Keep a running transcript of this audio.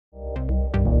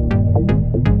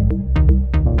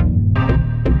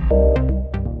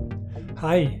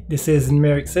Hi, this is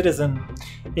Numeric Citizen.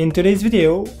 In today's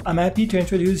video, I'm happy to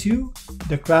introduce you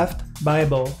the Craft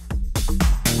Bible.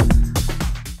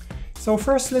 So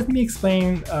first, let me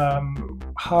explain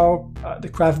how the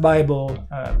Craft Bible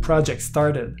project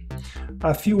started.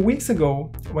 A few weeks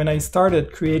ago, when I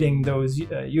started creating those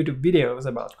YouTube videos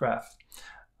about craft,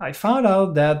 I found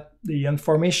out that the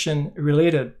information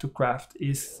related to craft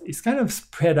is kind of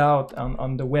spread out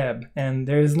on the web, and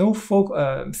there is no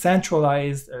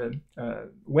centralized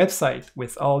website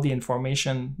with all the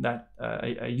information that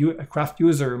a craft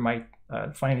user might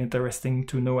find interesting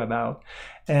to know about.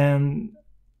 And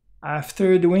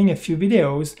after doing a few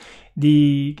videos,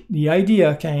 the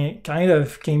idea kind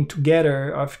of came together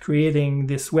of creating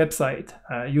this website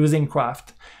using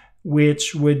craft,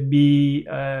 which would be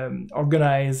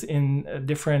organized in a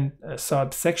different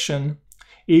subsection,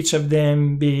 each of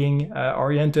them being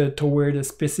oriented toward a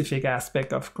specific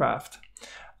aspect of craft.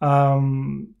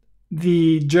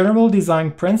 The general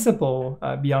design principle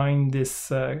behind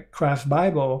this Craft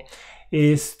Bible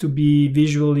is to be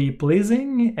visually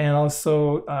pleasing, and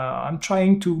also I'm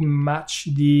trying to match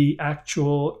the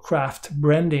actual craft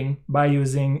branding by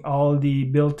using all the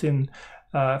built-in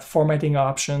formatting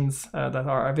options that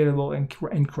are available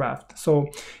in Craft. So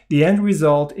the end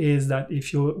result is that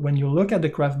when you look at the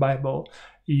Craft Bible,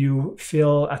 you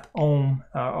feel at home,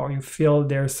 or you feel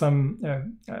there's some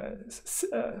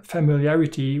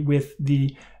familiarity with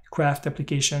the craft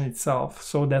application itself.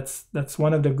 So that's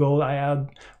one of the goals I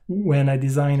had when I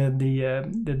designed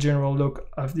the general look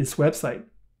of this website.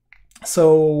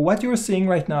 So what you're seeing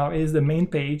right now is the main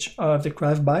page of the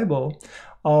Craft Bible.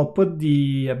 I'll put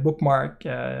the bookmark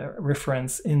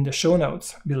reference in the show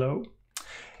notes below.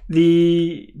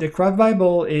 The Craft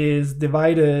Bible is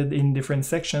divided in different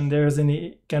sections. There's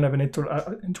kind of an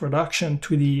introduction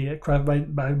to the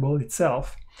Craft Bible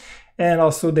itself. And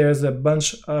also there's a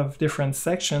bunch of different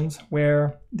sections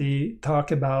where they talk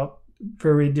about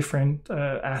very different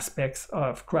aspects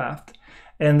of craft.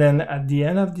 And then at the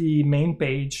end of the main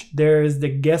page, there's the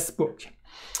guest book.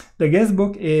 The guest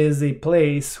book is a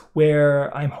place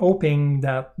where I'm hoping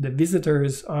that the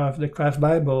visitors of the Craft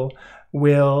Bible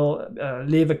will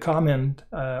leave a comment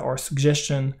or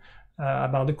suggestion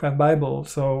about the Craft Bible.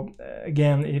 So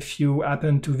again, if you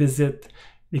happen to visit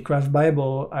the Craft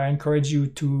Bible, I encourage you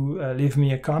to leave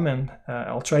me a comment.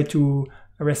 I'll try to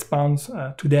respond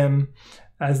to them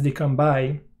as they come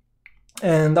by.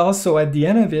 And also at the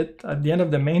end of it, at the end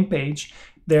of the main page,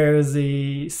 there's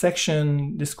a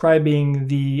section describing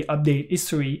the update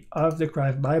history of the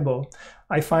Craft Bible.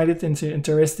 I find it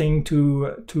interesting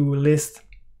to list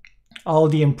all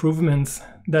the improvements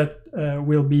that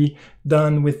will be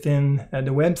done within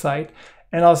the website,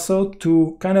 and also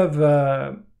to kind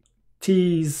of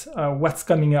tease what's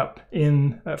coming up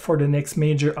for the next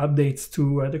major updates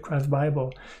to the Craft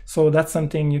Bible. So that's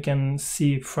something you can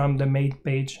see from the main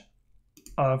page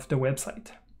of the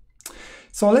website.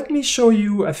 So let me show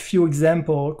you a few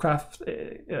example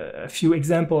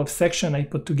of section I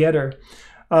put together.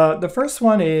 The first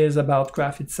one is about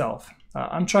craft itself.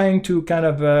 I'm trying to kind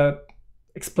of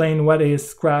explain what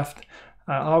is craft,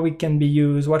 how it can be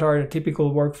used, what are the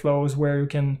typical workflows where you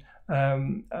can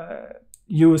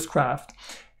use craft.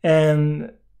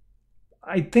 And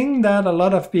I think that a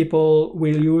lot of people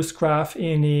will use craft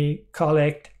in a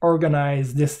collect,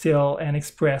 organize, distill, and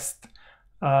express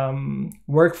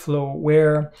workflow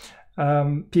where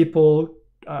people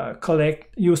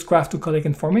use craft to collect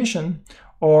information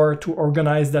or to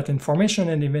organize that information,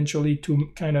 and eventually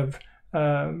to kind of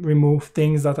remove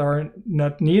things that are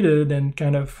not needed and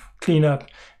kind of clean up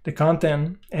the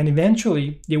content. And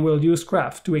eventually they will use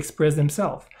craft to express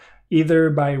themselves,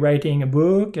 either by writing a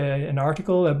book, an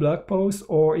article, a blog post,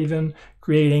 or even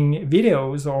creating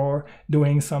videos or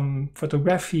doing some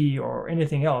photography or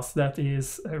anything else that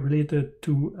is related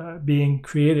to being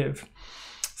creative.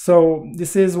 So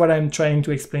this is what I'm trying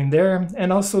to explain there.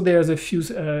 And also there's a few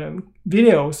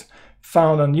videos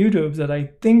found on YouTube that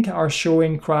I think are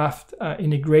showing craft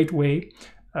in a great way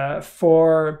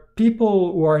for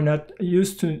people who are not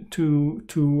used to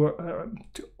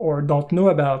or don't know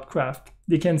about craft.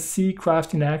 They can see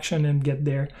craft in action and get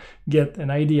an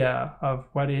idea of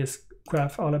what is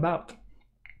craft all about.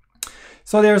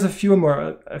 So there's a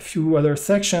few other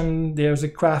sections. There's a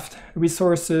craft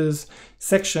resources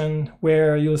section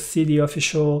where you'll see the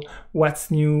official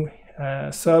What's New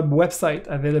sub website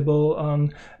available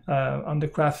on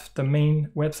the main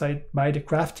website by the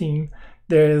craft team.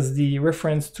 There's the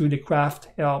reference to the craft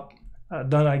help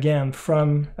done again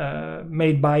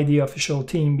made by the official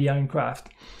team behind craft.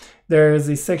 There's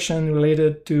a section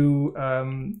related to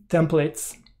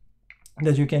templates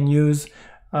that you can use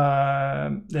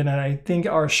that I think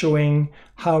are showing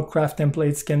how craft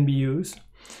templates can be used.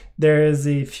 There is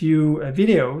a few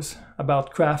videos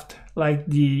about craft, like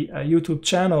the YouTube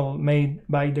channel made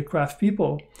by the Craft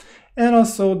People. And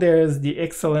also there's the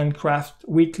excellent Craft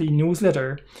Weekly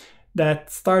newsletter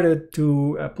that started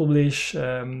to publish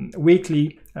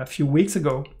weekly a few weeks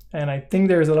ago. And I think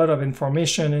there's a lot of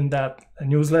information in that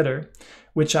newsletter,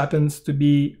 which happens to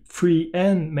be free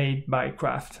and made by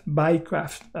Craft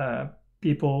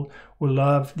people who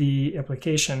love the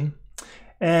application.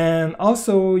 And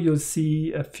also you'll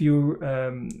see a few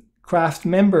Craft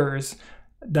members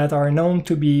that are known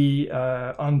to be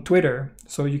on Twitter,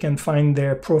 so you can find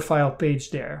their profile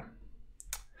page there.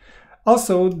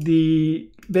 Also,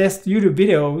 the best YouTube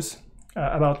videos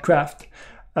about craft.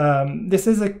 This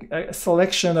is a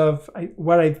selection of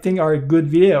what I think are good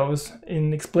videos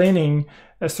in explaining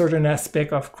a certain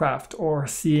aspect of craft or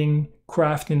seeing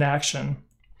craft in action.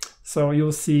 So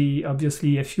you'll see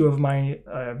obviously a few of my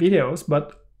videos,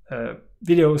 but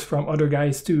videos from other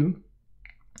guys too.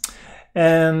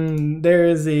 And there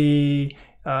is a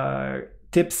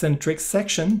tips and tricks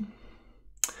section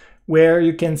where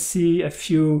you can see a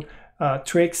few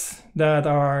tricks that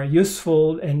are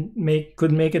useful and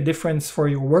could make a difference for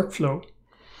your workflow.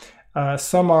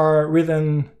 Some are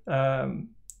written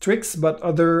tricks, but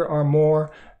other are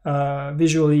more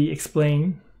visually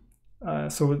explained.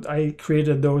 So I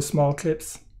created those small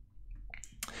clips.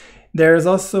 There is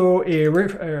also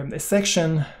a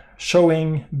section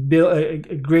showing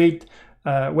a great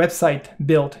website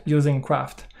built using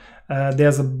Craft.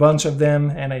 There's a bunch of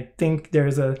them, and I think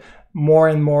there's a more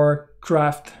and more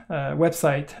Craft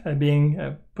website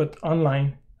being put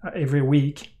online every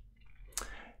week.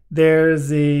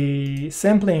 There's a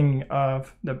sampling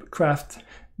of the Craft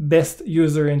best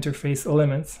user interface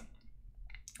elements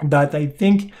that I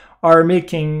think are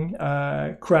making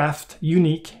Craft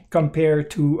unique compared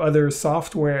to other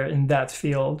software in that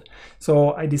field.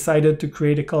 So I decided to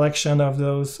create a collection of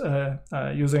those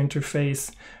user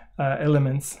interface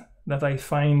elements that I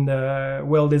find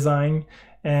well designed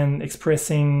and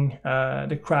expressing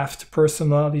the Craft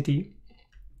personality.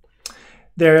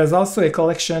 There is also a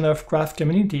collection of Craft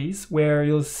communities where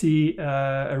you'll see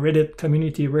Reddit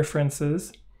community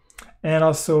references, and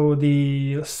also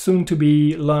the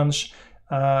soon-to-be launched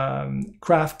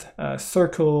Craft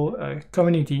Circle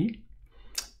community.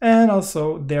 And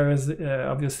also there is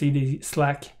obviously the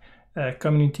Slack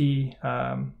community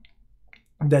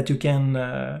that you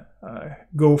can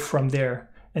go from there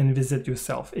and visit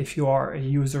yourself if you are a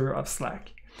user of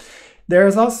Slack.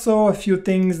 There's also a few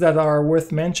things that are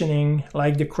worth mentioning,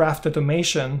 like the Craft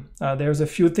automation. There's a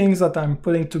few things that I'm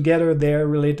putting together there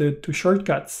related to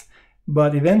shortcuts,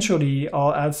 but eventually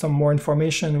I'll add some more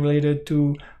information related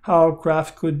to how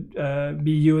Craft could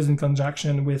be used in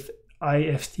conjunction with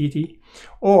IFTTT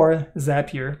or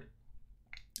Zapier.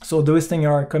 So those things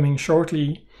are coming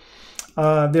shortly.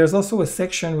 There's also a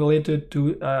section related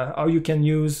to how you can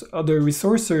use other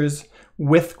resources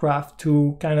with Craft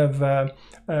to kind of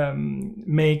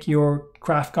make your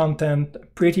Craft content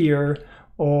prettier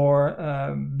or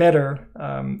better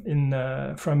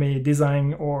from a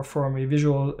design or from a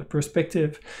visual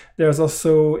perspective. There's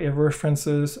also a reference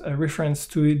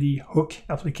to the Hook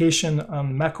application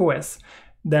on macOS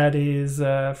that is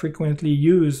frequently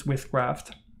used with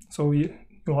Craft. So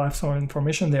you'll have some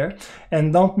information there.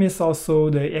 And don't miss also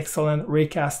the excellent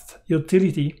Raycast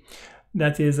utility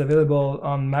that is available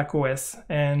on macOS,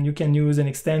 and you can use an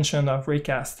extension of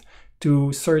Raycast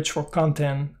to search for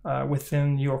content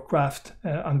within your Craft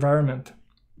environment.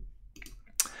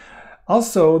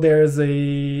 Also, there's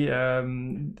a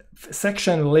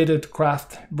section related to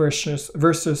Craft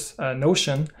versus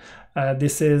Notion.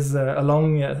 This is a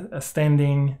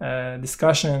long-standing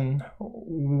discussion,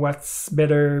 what's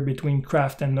better between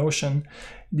Craft and Notion.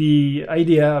 The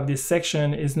idea of this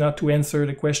section is not to answer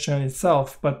the question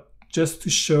itself, but just to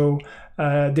show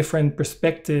different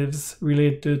perspectives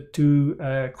related to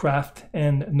Craft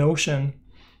and Notion.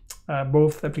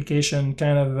 Both applications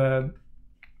kind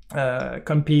of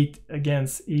compete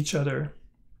against each other.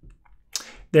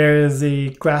 There is a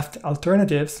Craft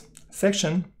alternatives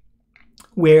section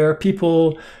where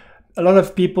a lot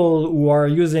of people who are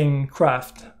using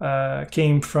Craft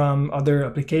came from other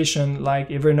applications like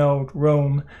Evernote,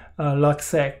 Roam,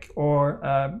 Logsec, or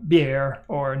Bear,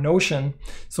 or Notion.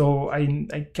 So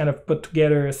I kind of put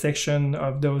together a section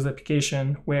of those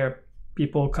applications where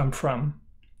people come from.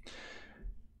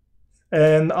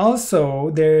 And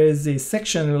also there is a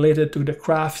section related to the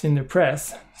Craft in the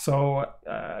press. So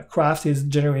Craft is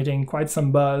generating quite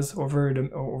some buzz over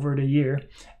the year,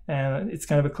 and it's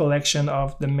kind of a collection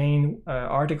of the main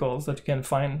articles that you can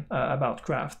find about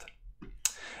craft.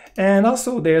 And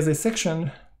also there's a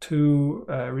section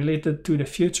related to the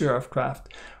future of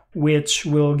craft, which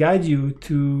will guide you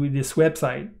to this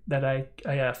website that I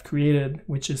have created,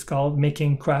 which is called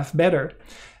Making Craft Better.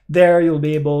 There you'll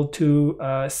be able to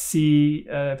see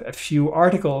a few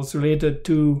articles related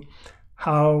to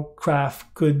how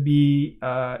craft could be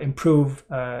improved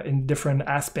in different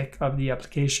aspects of the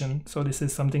application. So this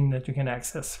is something that you can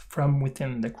access from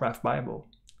within the Craft Bible.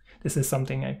 This is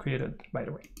something I created, by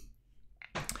the way.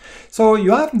 So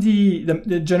you have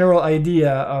the general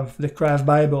idea of the Craft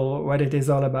Bible, what it is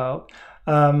all about.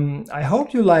 I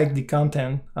hope you like the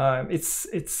content. It's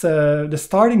the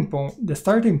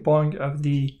starting point of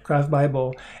the Craft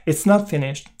Bible. It's not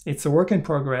finished. It's a work in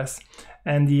progress.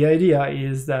 And the idea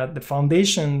is that the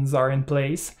foundations are in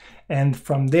place, and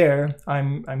from there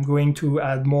I'm going to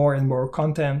add more and more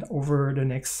content over the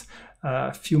next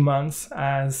few months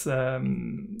as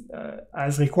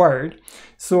required.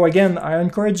 So again, I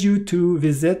encourage you to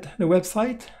visit the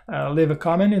website, leave a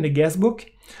comment in the guest book,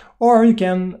 or you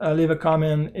can leave a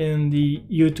comment in the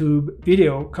YouTube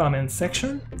video comment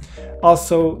section.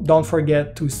 Also, don't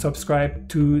forget to subscribe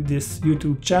to this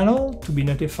YouTube channel to be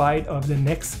notified of the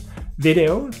next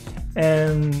video.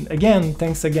 And again,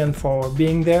 thanks again for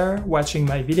being there, watching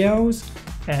my videos,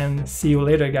 and see you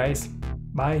later, guys.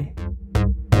 Bye.